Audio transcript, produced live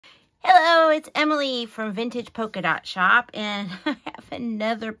Hello, it's Emily from Vintage Polka Dot Shop, and I have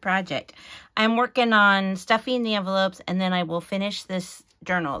another project. I'm working on stuffing the envelopes, and then I will finish this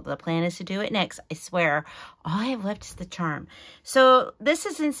journal. The plan is to do it next. I swear, all I have left is the charm. So this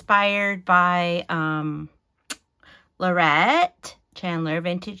is inspired by Lorette Chandler,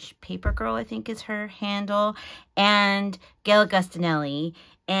 Vintage Paper Girl, I think is her handle, and Gail Agostinelli.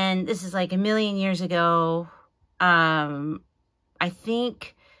 And this is like a million years ago. I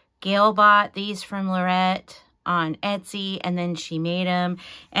think Gail bought these from Lorette on Etsy, and then she made them.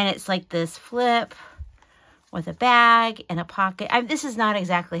 And it's like this flip with a bag and a pocket. This is not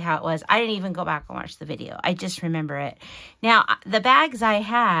exactly how it was. I didn't even go back and watch the video. I just remember it. Now, the bags I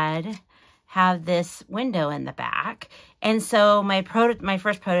had have this window in the back. And so my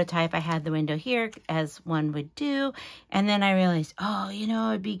first prototype, I had the window here, as one would do. And then I realized, oh, you know,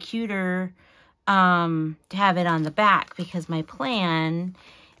 it'd be cuter to have it on the back, because my plan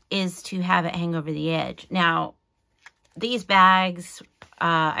is to have it hang over the edge. Now, these bags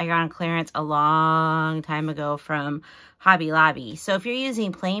I got on clearance a long time ago from Hobby Lobby. So if you're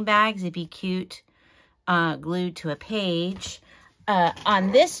using plain bags, it'd be cute glued to a page.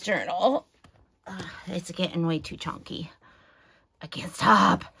 On this journal, it's getting way too chunky. I can't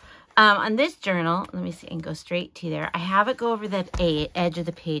stop. On this journal, let me see, and go straight to there. I have it go over the edge of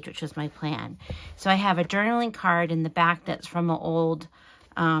the page, which was my plan. So I have a journaling card in the back that's from an old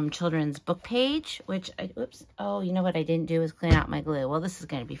children's book page, which oops, oh, you know what I didn't do is clean out my glue. Well, this is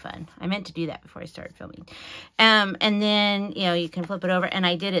going to be fun. I meant to do that before I started filming. And then, you know, you can flip it over, and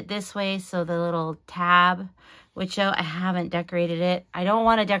I did it this way, so the little tab would show. I haven't decorated it. I don't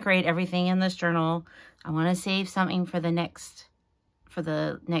want to decorate everything in this journal. I want to save something for the next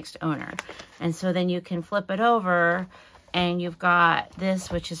owner. And so then you can flip it over, and you've got this,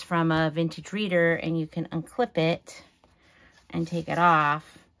 which is from a vintage reader, and you can unclip it and take it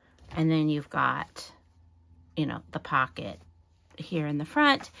off, and then you've got, you know, the pocket here in the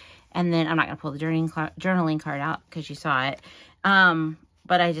front. And then I'm not going to pull the journaling card out because you saw it,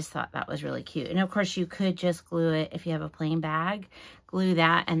 but I just thought that was really cute. And of course you could just glue it if you have a plain bag, glue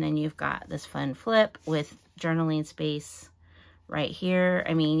that, and then you've got this fun flip with journaling space right here.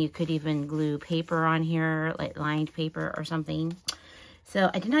 I mean, you could even glue paper on here, like lined paper or something. So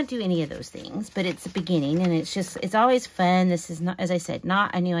I did not do any of those things, but it's a beginning, and it's always fun. This is not, as I said,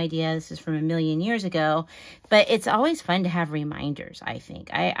 not a new idea. This is from a million years ago, but it's always fun to have reminders, I think.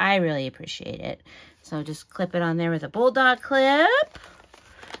 I really appreciate it. So just clip it on there with a bulldog clip.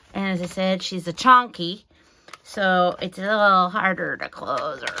 And as I said, she's a chonky, so it's a little harder to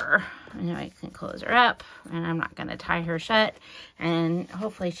close her. I know I can close her up, and I'm not going to tie her shut, and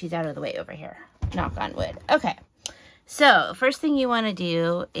hopefully she's out of the way over here. Knock on wood. Okay. So first thing you want to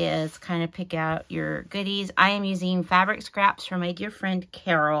do is kind of pick out your goodies. I am using fabric scraps from my dear friend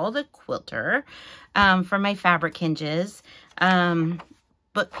Carol, the quilter, for my fabric hinges,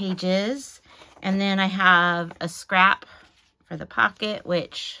 book pages, and then I have a scrap for the pocket,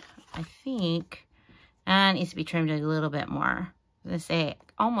 which I think needs to be trimmed a little bit more. I was going to say,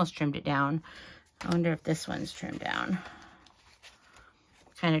 almost trimmed it down. I wonder if this one's trimmed down.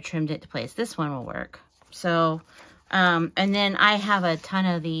 Kind of trimmed it to place. This one will work. So, and then I have a ton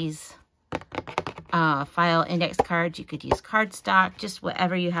of these file index cards. You could use cardstock, just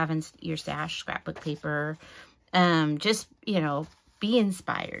whatever you have in your stash, scrapbook paper. Just, you know, be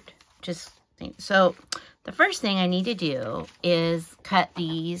inspired. Just think. So the first thing I need to do is cut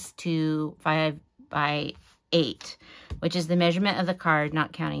these to 5 by 8, which is the measurement of the card,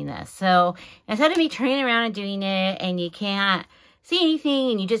 not counting this. So instead of me turning around and doing it, and you can't see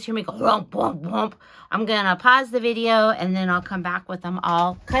anything, and you just hear me go whomp, whomp, whomp, I'm gonna pause the video, and then I'll come back with them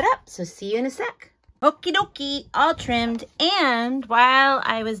all cut up. So see you in a sec. Okie dokie, all trimmed. And while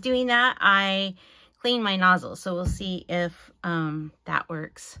I was doing that, I cleaned my nozzle. So we'll see if that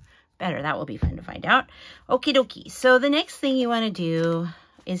works better. That will be fun to find out. Okie dokie. So the next thing you want to do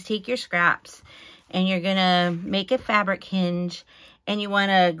is take your scraps, and you're gonna make a fabric hinge, and you want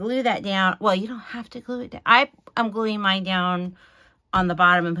to glue that down. Well, you don't have to glue it down. I'm gluing mine down on the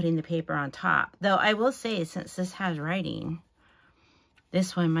bottom and putting the paper on top. Though I will say, since this has writing,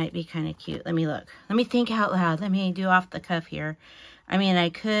 this one might be kind of cute. Let me look. Let me think out loud. Let me do off the cuff here. I mean, I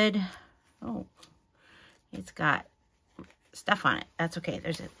could, oh, it's got stuff on it. That's okay.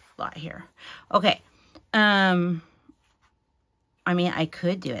 There's a lot here. Okay. I mean, I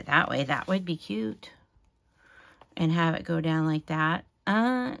could do it that way. That would be cute. And have it go down like that.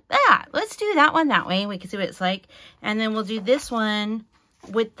 Yeah, let's do that one that way. We can see what it's like. And then we'll do this one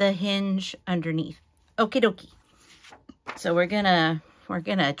with the hinge underneath. Okie dokie. So we're gonna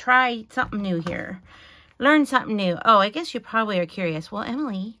try something new here. Learn something new. Oh, I guess you probably are curious. Well,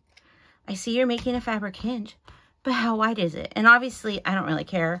 Emily, I see you're making a fabric hinge, but how wide is it? And obviously, I don't really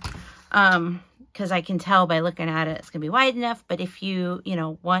care, because I can tell by looking at it, it's going to be wide enough. But if you,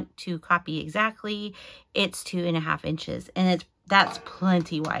 want to copy exactly, it's 2.5 inches. And that's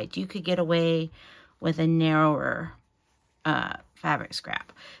plenty wide. You could get away with a narrower fabric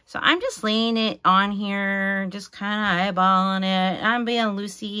scrap. So I'm just laying it on here, just kind of eyeballing it. I'm being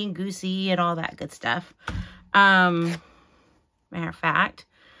loosey and goosey and all that good stuff. Matter of fact,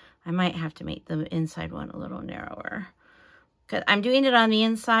 I might have to make the inside one a little narrower, because I'm doing it on the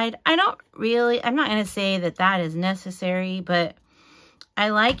inside. I'm not going to say that is necessary, but I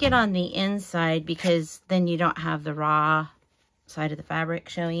like it on the inside because then you don't have the raw side of the fabric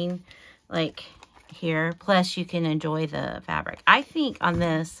showing like here. Plus you can enjoy the fabric. I think on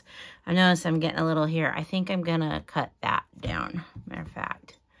this, I notice I'm getting a little here. I think I'm going to cut that down. Matter of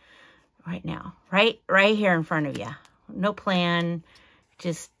fact, right now, right here in front of you. No plan,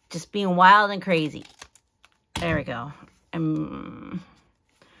 just being wild and crazy. There we go.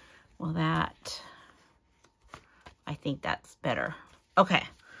 Well, I think that's better. Okay.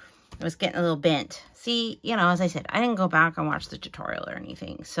 It was getting a little bent. See, as I said, I didn't go back and watch the tutorial or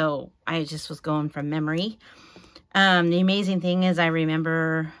anything. So I just was going from memory. The amazing thing is I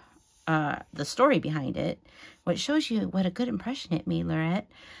remember the story behind it, which shows you what a good impression it made, Lorette.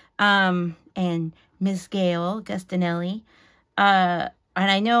 And Miss Gail Gustinelli. And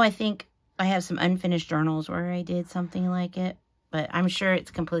I think I have some unfinished journals where I did something like it, but I'm sure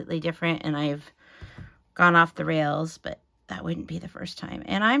it's completely different and I've gone off the rails, but that wouldn't be the first time.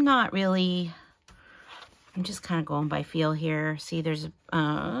 And I'm just kind of going by feel here. See, there's, since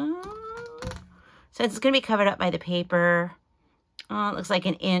it's going to be covered up by the paper, it looks like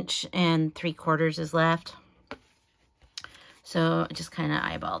 1 3/4 inches is left. So I just kind of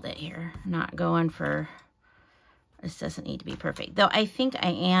eyeballed it here. Not going for, this doesn't need to be perfect. Though I think I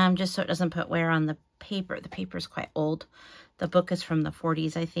am, just so it doesn't put wear on the paper. The paper is quite old. The book is from the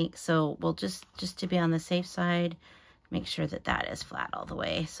 40s, I think. So we'll just to be on the safe side, make sure that is flat all the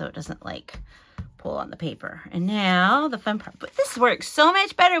way so it doesn't like pull on the paper. And now the fun part. But this works so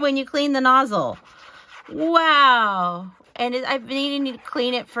much better when you clean the nozzle. Wow. And I've been needing to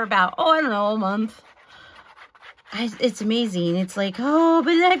clean it for about, I don't know, a month. It's amazing. It's like, but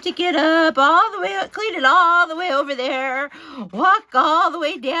I have to get up all the way, clean it all the way over there, walk all the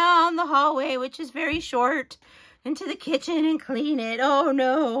way down the hallway, which is very short, into the kitchen and clean it. Oh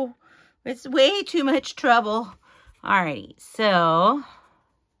no, it's way too much trouble. Alrighty, so,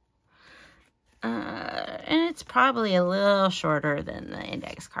 and it's probably a little shorter than the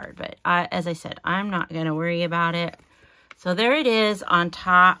index card, but as I said, I'm not going to worry about it. So there it is on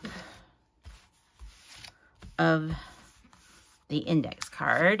top of the index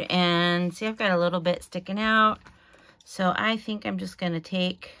card, and see, I've got a little bit sticking out, so I think I'm just going to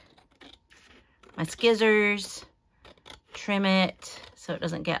take my scissors, trim it so it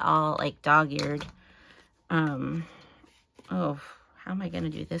doesn't get all like dog-eared. How am I going to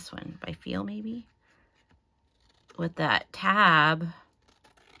do this one? By feel, maybe? With that tab,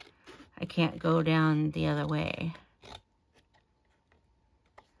 I can't go down the other way.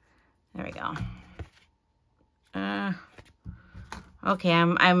 There we go. Okay,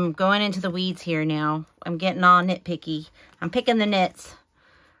 I'm going into the weeds here now. I'm getting all nitpicky. I'm picking the nits.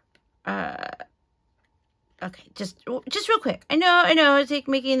 Okay, just real quick. I know,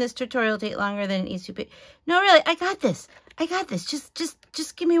 making this tutorial take longer than it needs to be. No, really, I got this.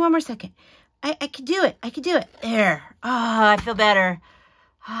 Just give me one more second. I could do it. There. I feel better.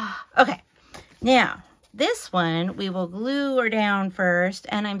 Okay, now, this one, we will glue her down first,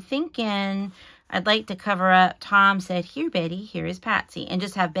 and I'm thinking I'd like to cover up, Tom said, here, Betty, here is Patsy, and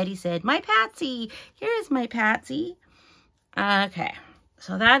just have Betty said, my Patsy, here is my Patsy. Okay,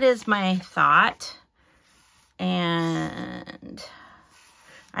 so that is my thought. And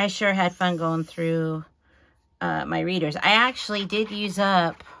I sure had fun going through my readers. I actually did use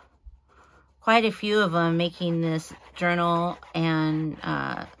up quite a few of them making this journal and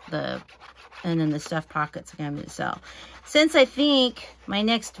then the stuffed pockets I'm going to sell. Since I think my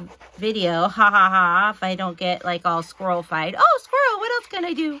next video, if I don't get like all squirrel-fied, squirrel, what else can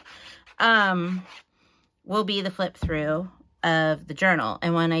I do? Will be the flip through of the journal.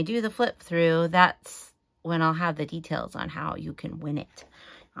 And when I do the flip through, that's when I'll have the details on how you can win it.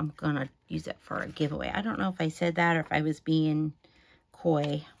 I'm going to use it for a giveaway. I don't know if I said that or if I was being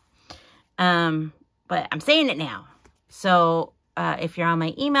coy. But I'm saying it now. So if you're on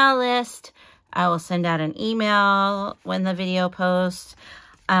my email list, I will send out an email when the video posts.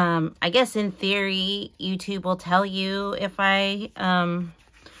 I guess in theory, YouTube will tell you if I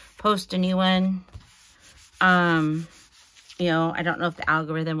post a new one. You know, I don't know if the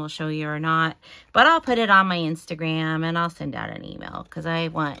algorithm will show you or not, but I'll put it on my Instagram and I'll send out an email because I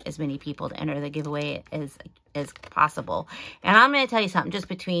want as many people to enter the giveaway as possible. And I'm going to tell you something just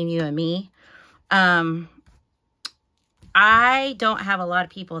between you and me. I don't have a lot of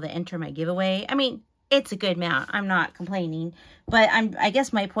people that enter my giveaway. I mean, it's a good amount. I'm not complaining, but I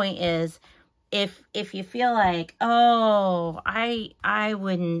guess my point is if you feel like, oh, I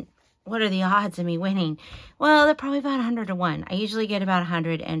wouldn't, what are the odds of me winning? Well, they're probably about 100 to 1. I usually get about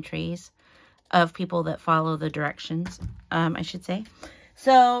 100 entries of people that follow the directions, I should say.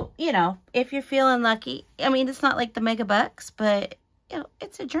 So, you know, if you're feeling lucky, I mean, it's not like the mega bucks, but, you know,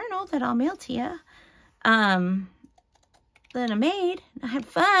 it's a journal that I'll mail to you. That I made. I had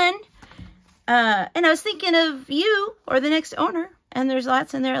fun. And I was thinking of you or the next owner, and there's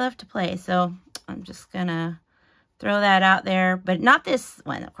lots in there left to play. So I'm just gonna throw that out there, but not this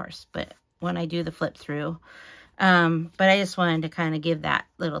one, of course, but when I do the flip through. But I just wanted to kind of give that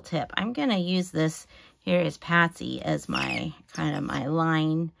little tip. I'm gonna use this here is Patsy as my kind of my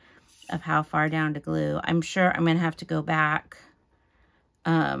line of how far down to glue. I'm sure I'm gonna have to go back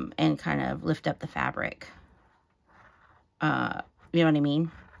and kind of lift up the fabric. You know what I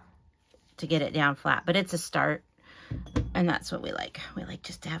mean? To get it down flat, but it's a start, and that's what we like. We like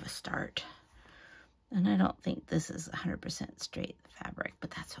just to have a start. And I don't think this is 100% straight fabric,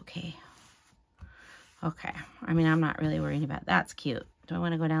 but that's okay. Okay, I mean, I'm not really worrying about that's cute. Do I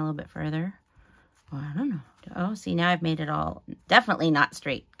want to go down a little bit further? Well, I don't know. Oh, see, now I've made it all definitely not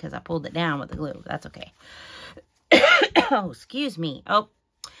straight because I pulled it down with the glue. That's okay. Oh, excuse me. Oh,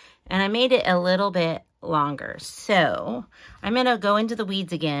 and I made it a little bit longer. So I'm going to go into the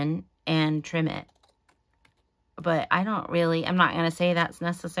weeds again and trim it. But I'm not going to say that's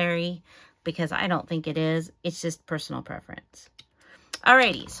necessary because I don't think it is. It's just personal preference.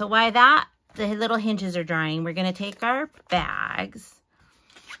 Alrighty, so while the little hinges are drying, we're going to take our bags,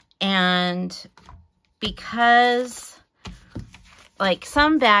 and because like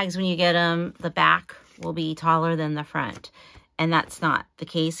some bags, when you get them, the back will be taller than the front, and that's not the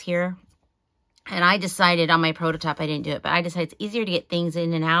case here. And I decided on my prototype, I didn't do it, but I decided it's easier to get things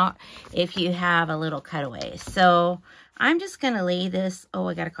in and out if you have a little cutaway. So I'm just going to lay this. Oh,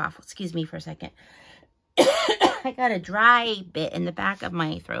 I got a cough. Excuse me for a second. I got a dry bit in the back of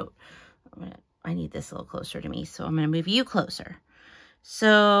my throat. I need this a little closer to me, so I'm going to move you closer.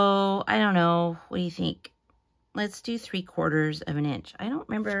 So I don't know. What do you think? Let's do 3/4 of an inch. I don't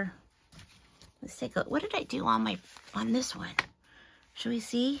remember. Let's take a look. What did I do on this one? Should we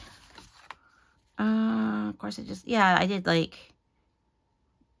see? Of course, I did like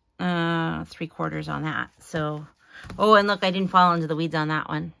 3/4 on that. So, oh, and look, I didn't fall into the weeds on that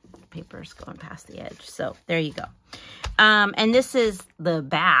one. Paper's going past the edge. So there you go. And this is the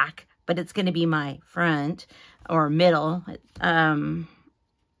back, but it's going to be my front or middle.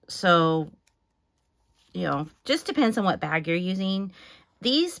 So, you know, just depends on what bag you're using.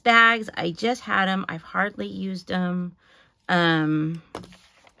 These bags, I just had them. I've hardly used them.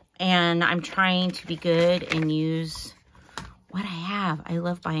 And I'm trying to be good and use what I have. I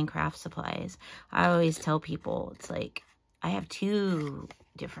love buying craft supplies. I always tell people, it's like, I have 2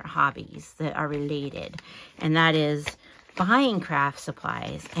 different hobbies that are related. And that is buying craft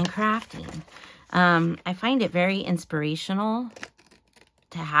supplies and crafting. I find it very inspirational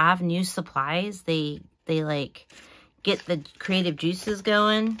to have new supplies. They like get the creative juices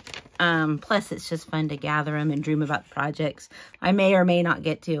going. Plus, it's just fun to gather them and dream about projects I may or may not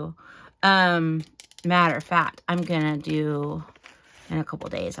get to. Matter of fact, I'm going to do, in a couple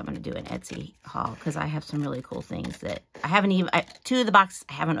days, I'm going to do an Etsy haul because I have some really cool things that I haven't even, 2 of the boxes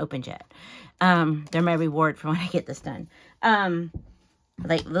I haven't opened yet. They're my reward for when I get this done.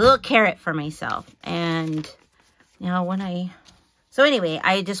 Like a little carrot for myself. And, you know, so anyway,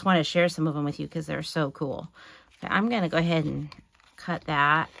 I just want to share some of them with you because they're so cool. Okay, I'm going to go ahead and cut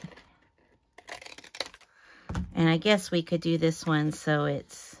that. And I guess we could do this one so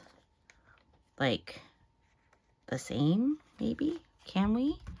it's like the same, maybe. Can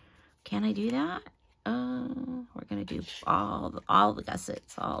we? Can I do that? We're going to do all the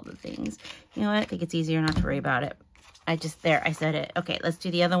gussets, all the things. You know what? I think it's easier not to worry about it. I said it. Okay, let's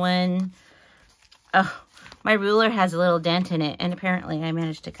do the other one. Oh, my ruler has a little dent in it, and apparently I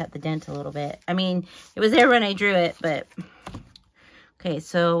managed to cut the dent a little bit. I mean, it was there when I drew it, but... Okay,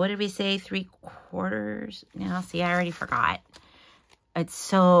 so what did we say? 3/4? Now, see, I already forgot. It's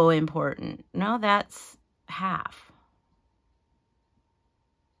so important. No, that's half.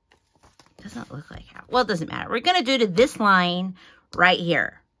 Doesn't look like half. Well, it doesn't matter. We're going to do to this line right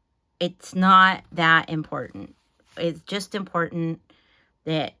here. It's not that important. It's just important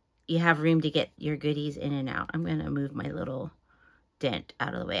that you have room to get your goodies in and out. I'm going to move my little dent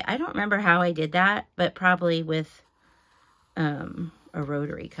out of the way. I don't remember how I did that, but probably with a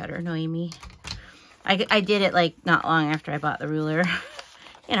rotary cutter, no, Amy? I did it like not long after I bought the ruler.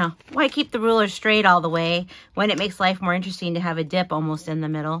 You know, why keep the ruler straight all the way when it makes life more interesting to have a dip almost in the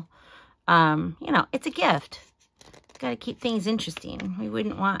middle? You know, it's a gift. Got to keep things interesting. We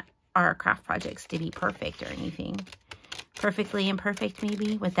wouldn't want our craft projects to be perfect or anything. Perfectly imperfect,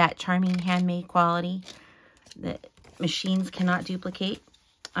 maybe, with that charming handmade quality that machines cannot duplicate.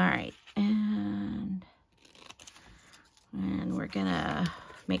 All right, and we're gonna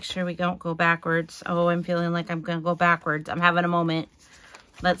make sure we don't go backwards. Oh, I'm feeling like I'm gonna go backwards. I'm having a moment.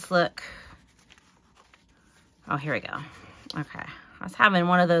 Let's look. Oh, here we go. Okay, I was having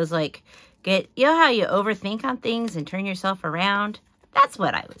one of those, like, you know how you overthink on things and turn yourself around? That's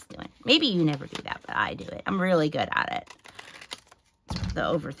what I was doing. Maybe you never do that, but I do it. I'm really good at it. The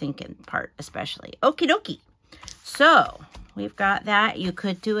overthinking part especially. Okie dokie. So we've got that. You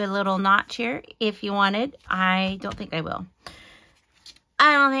could do a little notch here if you wanted. I don't think I will.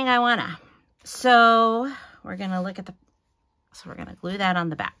 I don't think I wanna. So we're gonna look at the, so we're gonna glue that on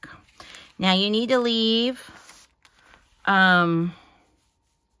the back. Now you need to leave, you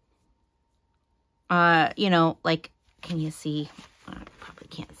know, like, can you see? I probably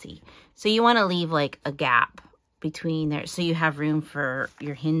can't see. So you want to leave like a gap between there so you have room for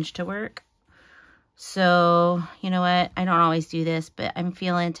your hinge to work. So, you know what? I don't always do this, but I'm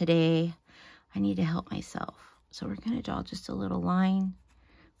feeling today I need to help myself. So we're going to draw just a little line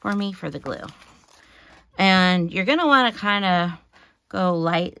for me for the glue. And you're going to want to kind of go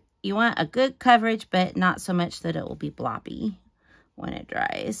light. You want a good coverage, but not so much that it will be bloppy when it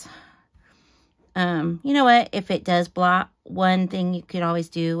dries. You know what? If it does blop, one thing you could always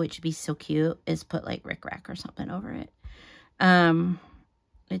do, which would be so cute, is put like rickrack or something over it.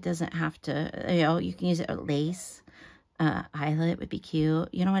 It doesn't have to, you know, you can use it with lace. Eyelet would be cute.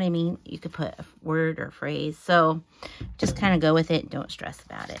 You know what I mean? You could put a word or phrase. So just kind of go with it and don't stress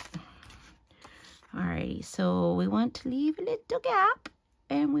about it. Alrighty, so we want to leave a little gap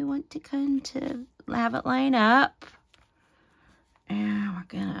and we want to kind of have it line up. And we're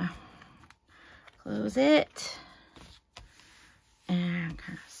gonna close it and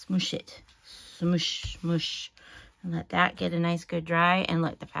kind of smoosh it. Smoosh, smoosh. And let that get a nice good dry and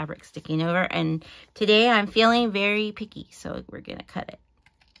let the fabric sticking over. And today I'm feeling very picky, so we're gonna cut it.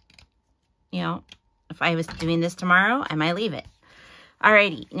 You know, if I was doing this tomorrow, I might leave it.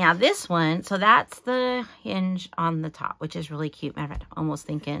 Alrighty, now this one, so that's the hinge on the top, which is really cute. Matter of fact, I'm almost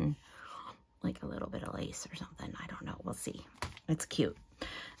thinking like a little bit of lace or something. I don't know, we'll see. It's cute.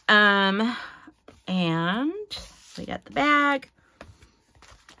 And we got the bag.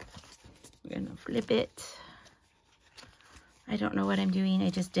 We're gonna flip it. I don't know what I'm doing. I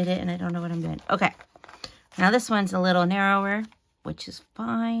just did it and I don't know what I'm doing. Okay, now this one's a little narrower, which is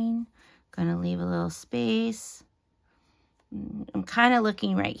fine. Gonna leave a little space. I'm kind of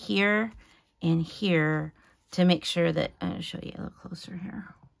looking right here and here to make sure that, I'm gonna show you a little closer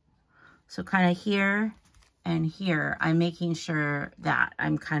here. So kind of here and here, I'm making sure that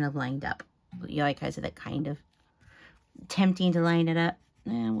I'm kind of lined up. You know, like I said, that kind of tempting to line it up.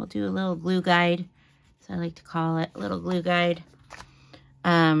 And we'll do a little glue guide. So I like to call it a little glue guide.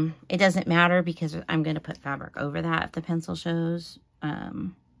 It doesn't matter because I'm going to put fabric over that if the pencil shows.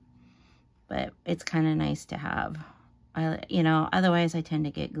 But it's kind of nice to have. You know, otherwise I tend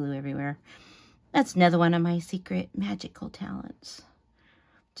to get glue everywhere. That's another one of my secret magical talents.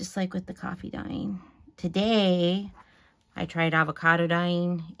 Just like with the coffee dyeing. Today, I tried avocado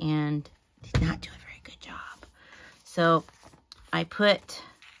dyeing and did not do a very good job. So I put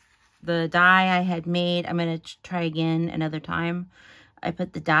the dye I had made, I'm going to try again another time. I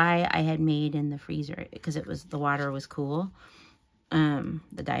put the dye I had made in the freezer because it was, the water was cool.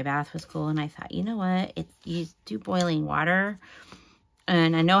 The dye bath was cool. And I thought, you know what? You do boiling water.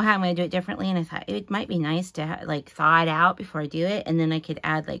 And I know how I'm going to do it differently. And I thought it might be nice to like thaw it out before I do it. And then I could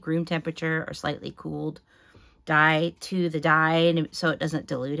add like room temperature or slightly cooled dye to the dye. And so it doesn't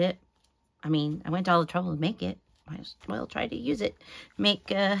dilute it. I mean, I went to all the trouble to make it. Might as well try to use it.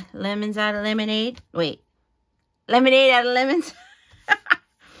 Make lemons out of lemonade. Wait, lemonade out of lemons.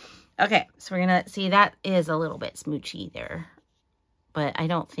 Okay, so we're gonna see that is a little bit smoochy there, but I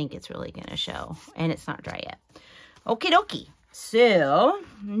don't think it's really gonna show, and it's not dry yet. Okie dokie. So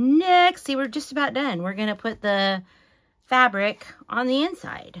next, see, we're just about done. We're gonna put the fabric on the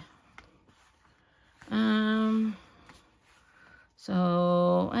inside.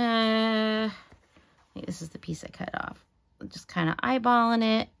 So I think this is the piece I cut off. I'm just kind of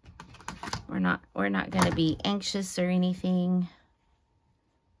eyeballing it. We're not going to be anxious or anything.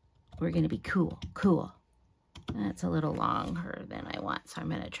 We're going to be cool, cool. That's a little longer than I want, so I'm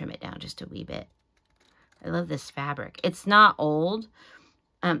going to trim it down just a wee bit. I love this fabric. It's not old,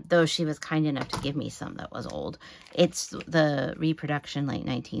 though she was kind enough to give me some that was old. It's the reproduction, like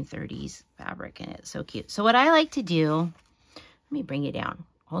 1930s fabric, and it's so cute. So what I like to do, let me bring you down.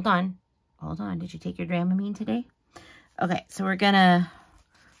 Hold on. Hold on. Did you take your Dramamine today? Okay, so we're going to,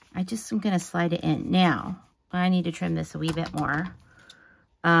 I'm going to slide it in. Now, I need to trim this a wee bit more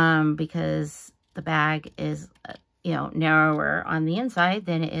because the bag is, you know, narrower on the inside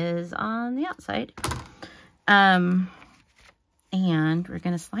than it is on the outside. And we're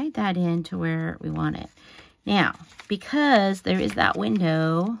going to slide that in to where we want it. Now, because there is that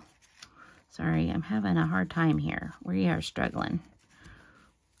window, sorry, I'm having a hard time here. We are struggling.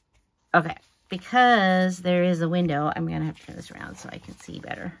 Okay, because there is a window, I'm going to have to turn this around so I can see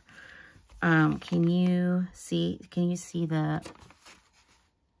better. Can you see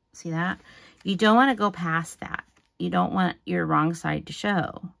that? You don't want to go past that. You don't want your wrong side to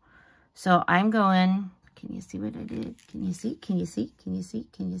show. So I'm going, can you see what I did? Can you see? Can you see? Can you see?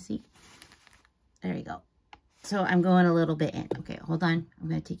 Can you see? There you go. So I'm going a little bit in. Okay, hold on. I'm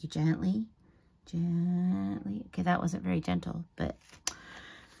going to take you gently. Gently. Okay, that wasn't very gentle, but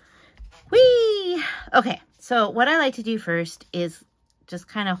whee! Okay, so what I like to do first is just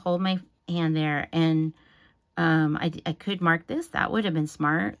kind of hold my hand there, and I could mark this. That would have been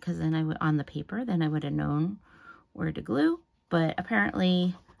smart, because then I would, on the paper, then I would have known where to glue. But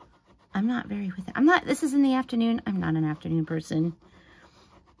apparently, I'm not very with it. I'm not, this is in the afternoon. I'm not an afternoon person.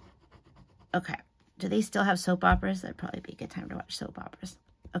 Okay. Do they still have soap operas? That'd probably be a good time to watch soap operas.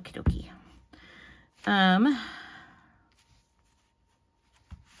 Okie dokie.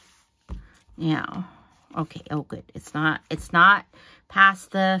 Now, okay. Oh, good. It's not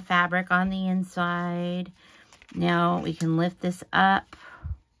past the fabric on the inside. Now we can lift this up.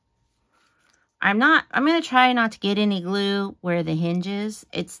 I'm going to try not to get any glue where the hinge is.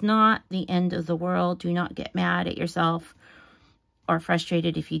 It's not the end of the world. Do not get mad at yourself or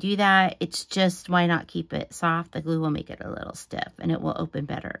frustrated if you do that. It's just, why not keep it soft? The glue will make it a little stiff, and it will open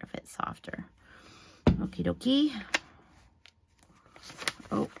better if it's softer. Okie dokie.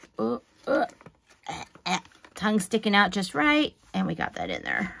 Tongue sticking out just right, and we got that in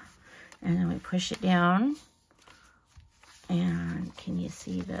there. And then we push it down. And can you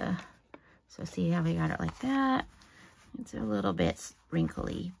see the, so see how we got it like that? It's a little bit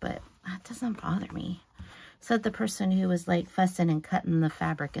wrinkly, but that doesn't bother me. Said the person who was like fussing and cutting the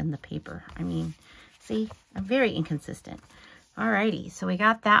fabric and the paper. I mean, see, I'm very inconsistent. Alrighty, so we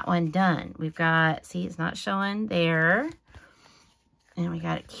got that one done. We've got, see, it's not showing there. And we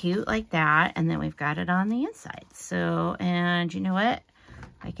got it cute like that. And then we've got it on the inside. So, and you know what?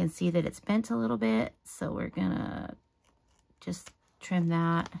 I can see that it's bent a little bit. So we're gonna just trim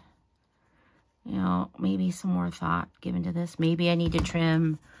that. You know, maybe some more thought given to this. Maybe I need to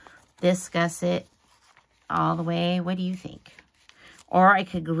trim this gusset all the way. What do you think? Or I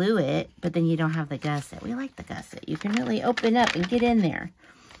could glue it, but then you don't have the gusset. We like the gusset. You can really open up and get in there.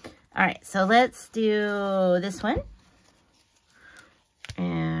 All right, so let's do this one.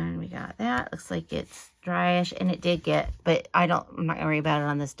 And we got that. Looks like it's dryish, and it did get, but I'm not gonna worry about it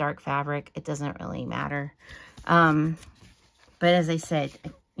on this dark fabric. It doesn't really matter. But as I said,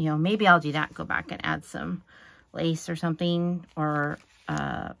 you know, maybe I'll do that. Go back and add some lace or something, or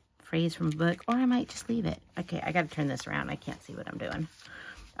phrase from a book, or I might just leave it. Okay, I got to turn this around. I can't see what I'm doing.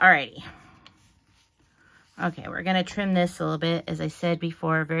 Alrighty. Okay, we're going to trim this a little bit, as I said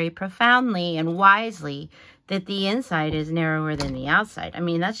before, very profoundly and wisely, that the inside is narrower than the outside. I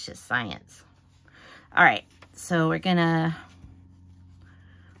mean, that's just science. All right, so we're going to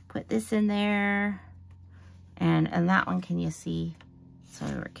put this in there. And that one, can you see? So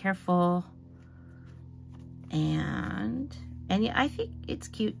we're careful. And yeah, I think it's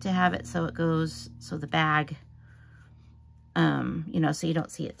cute to have it so it goes, so the bag, you know, so you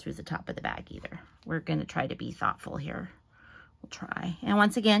don't see it through the top of the bag either. We're going to try to be thoughtful here. We'll try. And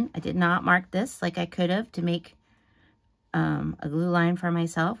once again, I did not mark this like I could have to make a glue line for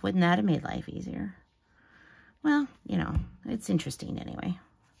myself. Wouldn't that have made life easier? Well, you know, it's interesting anyway.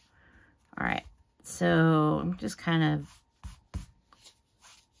 All right. So I'm just kind of,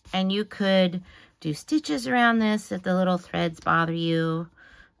 and you could do stitches around this if the little threads bother you.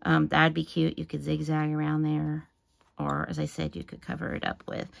 That'd be cute. You could zigzag around there. Or, as I said, you could cover it up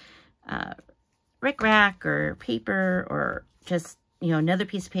with rickrack or paper, or just, you know, another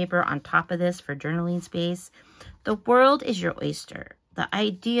piece of paper on top of this for journaling space. The world is your oyster. The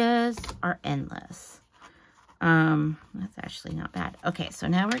ideas are endless. That's actually not bad. Okay, so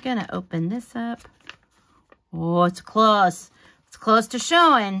now we're going to open this up. Oh, it's close. It's close to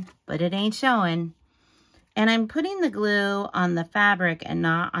showing, but it ain't showing. And I'm putting the glue on the fabric and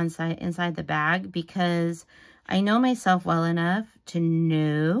not on inside the bag because I know myself well enough to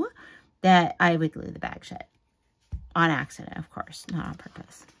know that I would glue the bag shut. On accident, of course, not on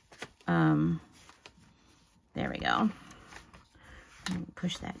purpose. There we go.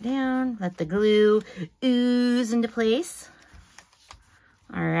 Push that down. Let the glue ooze into place.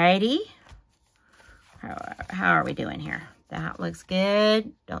 Alrighty. How are we doing here? That looks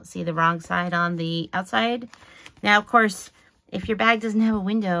good. Don't see the wrong side on the outside. Now, of course, if your bag doesn't have a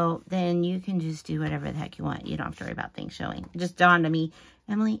window, then you can just do whatever the heck you want. You don't have to worry about things showing. It just dawned on me,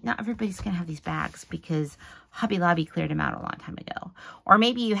 Emily, not everybody's going to have these bags because Hobby Lobby cleared them out a long time ago. Or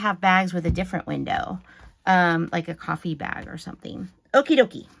maybe you have bags with a different window, like a coffee bag or something. Okie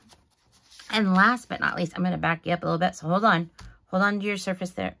dokie. And last but not least, I'm going to back you up a little bit. So hold on. Hold on to your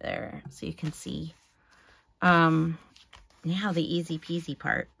surface there so you can see. Now the easy peasy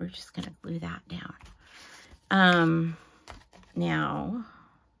part, we're just going to glue that down. Now,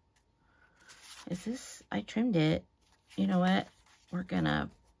 is this, I trimmed it. You know what? I'm going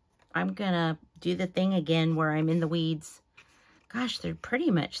to do the thing again where I'm in the weeds. Gosh, they're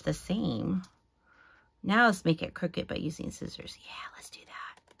pretty much the same. Now let's make it crooked by using scissors. Yeah, let's do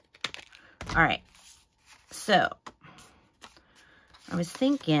that. All right. So, I was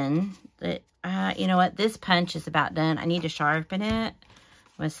thinking that, you know what? This punch is about done. I need to sharpen it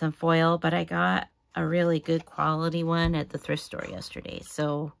with some foil, but I got a really good quality one at the thrift store yesterday.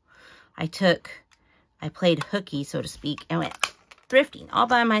 So, I played hooky, so to speak, and went thrifting all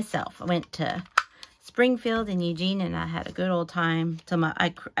by myself. I went to Springfield and Eugene, and I had a good old time.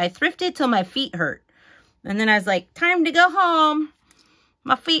 I thrifted till my feet hurt. And then I was like, time to go home.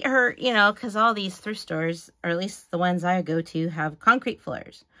 My feet hurt, you know, because all these thrift stores, or at least the ones I go to, have concrete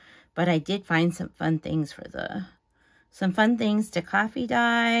floors. But I did find some fun things some fun things to coffee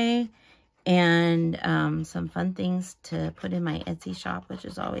dye, and some fun things to put in my Etsy shop, which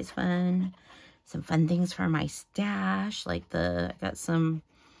is always fun. Some fun things for my stash, like I got some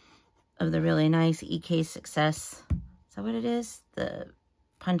of the really nice EK Success. Is that what it is? The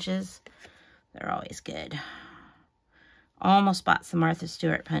punches. They're always good. Almost bought some Martha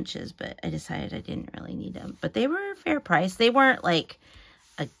Stewart punches, but I decided I didn't really need them. But they were a fair price. They weren't like,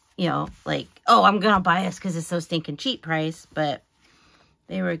 you know, like, oh, I'm going to buy this because it's so stinking cheap price. But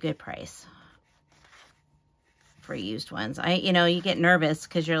they were a good price for used ones. You know, you get nervous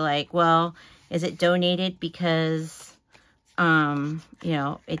because you're like, well, is it donated because, you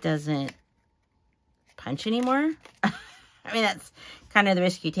know, it doesn't punch anymore? I mean, that's kind of the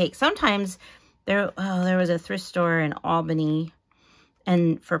risk you take. Sometimes there was a thrift store in Albany,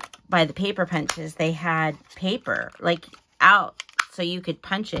 and by the paper punches, they had paper like out so you could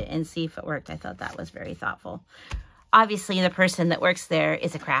punch it and see if it worked. I thought that was very thoughtful. Obviously, the person that works there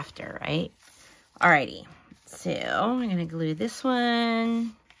is a crafter, right? Alrighty. So I'm going to glue this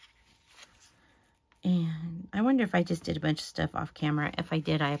one. And I wonder if I just did a bunch of stuff off camera. If I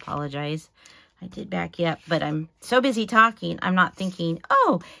did, I apologize. I did back you up, but I'm so busy talking, I'm not thinking,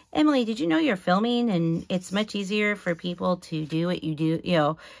 oh, Emily, did you know you're filming? And it's much easier for people to do what you do, you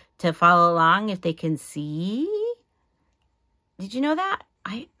know, to follow along if they can see. Did you know that?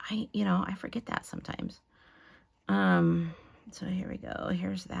 You know, I forget that sometimes. So here we go.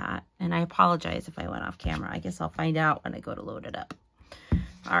 Here's that. And I apologize if I went off camera. I guess I'll find out when I go to load it up.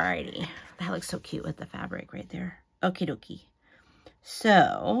 Alrighty. That looks so cute with the fabric right there. Okie dokie.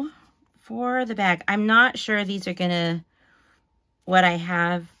 So, for the bag, I'm not sure these are gonna, what I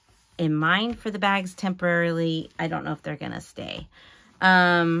have in mind for the bags temporarily, I don't know if they're gonna stay.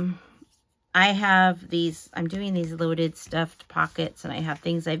 I have these, I'm doing these loaded stuffed pockets, and I have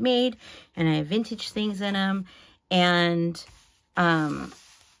things I've made, and I have vintage things in them, and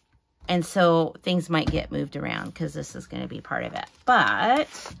so things might get moved around because this is going to be part of it. But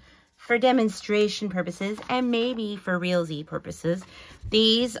for demonstration purposes, and maybe for realsy purposes,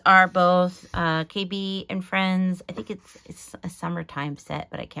 these are both KB and Friends. I think it's a summertime set,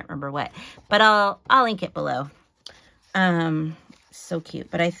 but I can't remember what. But I'll link it below. So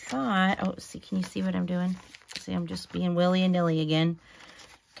cute. But I thought, oh, see, can you see what I'm doing? See, I'm just being willy and nilly again.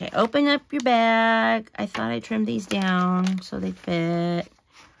 Okay, open up your bag. I thought I trimmed these down so they fit.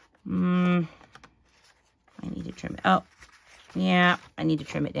 I need to trim it. Oh, yeah, I need to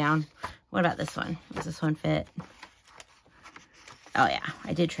trim it down. What about this one? Does this one fit? Oh, yeah,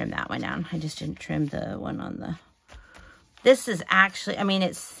 I did trim that one down. I just didn't trim the one on the... This is actually, I mean,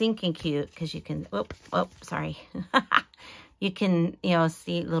 it's sinking cute because you can... Oh, sorry. You can, you know,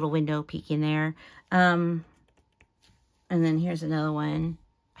 see a little window peeking there. And then here's another one.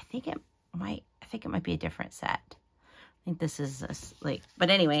 I think it might be a different set. think this is like, but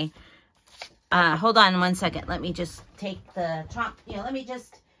anyway, hold on 1 second. Let me just take the trunk, let me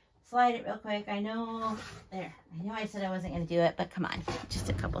just slide it real quick. I know, there, I know I said I wasn't going to do it, but come on, just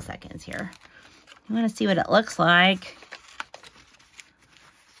a couple seconds here. I want to see what it looks like.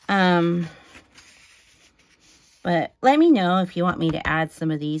 But let me know if you want me to add some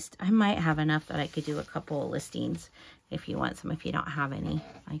of these. I might have enough that I could do a couple of listings if you want some. If you don't have any,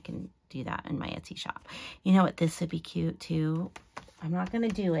 I can do that in my Etsy shop. You know what? This would be cute too. I'm not going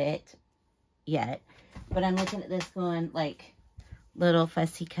to do it yet, but I'm looking at this going like little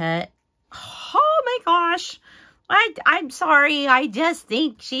fussy cut. Oh my gosh. I'm sorry. I just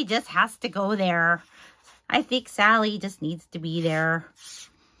think she just has to go there. I think Sally just needs to be there.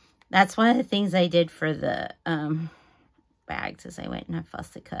 That's one of the things I did for the bags is I went and I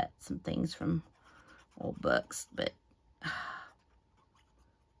fussy cut some things from old books. But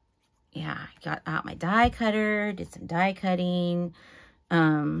yeah, I got out my die cutter, did some die cutting.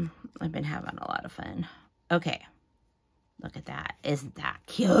 I've been having a lot of fun. Okay, look at that. Isn't that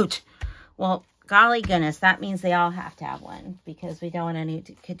cute? Well, golly goodness, that means they all have to have one because we don't want any.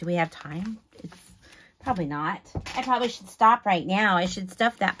 Do we have time? It's probably not. I probably should stop right now. I should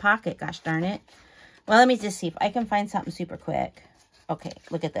stuff that pocket. Gosh darn it. Well, let me just see if I can find something super quick. Okay,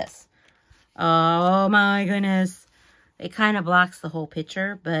 look at this. Oh my goodness. It kind of blocks the whole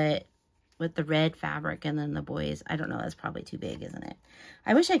picture, but with the red fabric and then the boys, I don't know. That's probably too big, isn't it?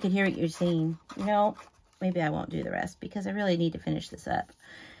 I wish I could hear what you're saying. Maybe I won't do the rest because I really need to finish this up.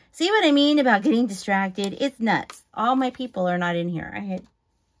 See what I mean about getting distracted? It's nuts. All my people are not in here.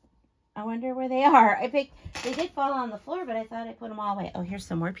 I wonder where they are. They did fall on the floor, but I thought I put them all away. Oh, here's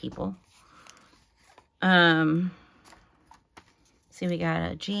some more people. See, we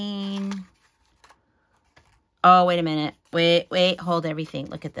got a Jean. Oh, wait a minute. Wait, hold everything.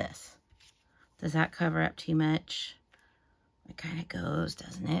 Look at this. Does that cover up too much? It kind of goes,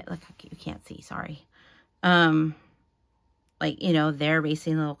 doesn't it? Look, you can't see, sorry. Like, they're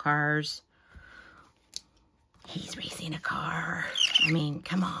racing little cars. He's racing a car. I mean,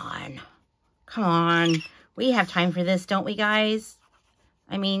 come on. Come on. We have time for this, don't we, guys?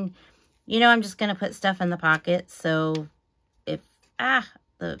 I mean, I'm just going to put stuff in the pocket. So if,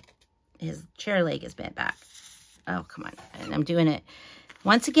 his chair leg is bent back. Oh, come on. And I'm doing it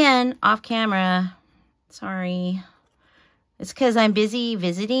once again off camera. Sorry. It's because I'm busy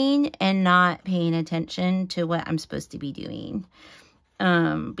visiting and not paying attention to what I'm supposed to be doing.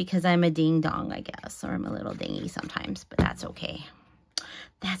 Because I'm a ding-dong, I guess. Or I'm a little dingy sometimes. But that's okay.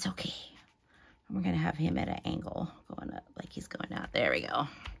 That's okay. We're going to have him at an angle going up like he's going out. There we go.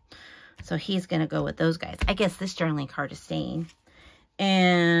 So he's going to go with those guys. I guess this journaling card is staying.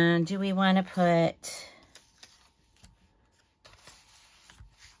 And do we want to put...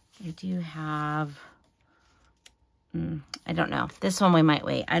 I do have... I don't know. This one we might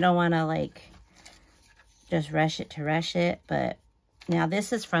wait. I don't want to like just rush it. But now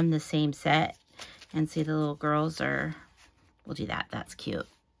this is from the same set. And see the little girls are... We'll do that. That's cute.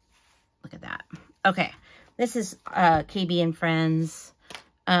 Look at that. Okay. This is KB and Friends.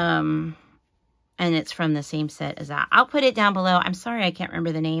 And it's from the same set as that. I'll put it down below. I'm sorry I can't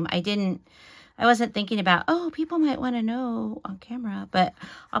remember the name. I wasn't thinking about, people might want to know on camera. But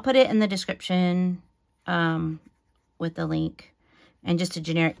I'll put it in the description with the link. And just a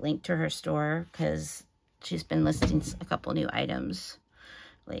generic link to her store. Because she's been listing a couple new items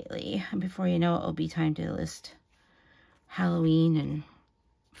lately. And before you know it, it'll be time to list Halloween and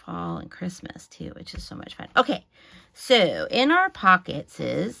fall and Christmas too, which is so much fun. Okay, so in our pockets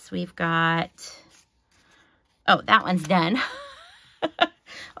we've got, that one's done.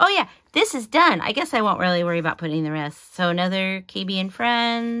 Oh yeah, this is done. I guess I won't really worry about putting the rest. So another KB and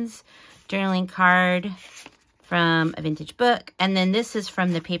Friends journaling card from a vintage book. And then this is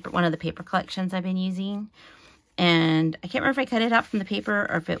from the paper, one of the paper collections I've been using. And I can't remember if I cut it out from the paper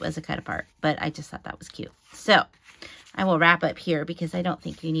or if it was a cut apart, but I just thought that was cute. So I will wrap up here because I don't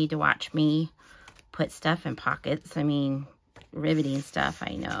think you need to watch me put stuff in pockets. I mean, riveting stuff,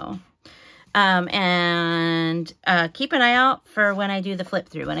 I know. And keep an eye out for when I do the flip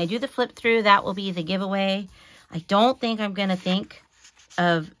through. When I do the flip through, that will be the giveaway. I don't think I'm going to think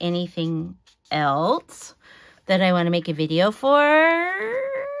of anything else that I want to make a video for,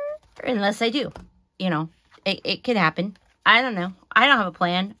 unless I do. It could happen. I don't know. I don't have a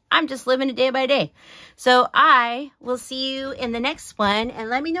plan. I'm just living it day by day. So I will see you in the next one. And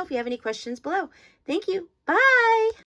let me know if you have any questions below. Thank you. Bye.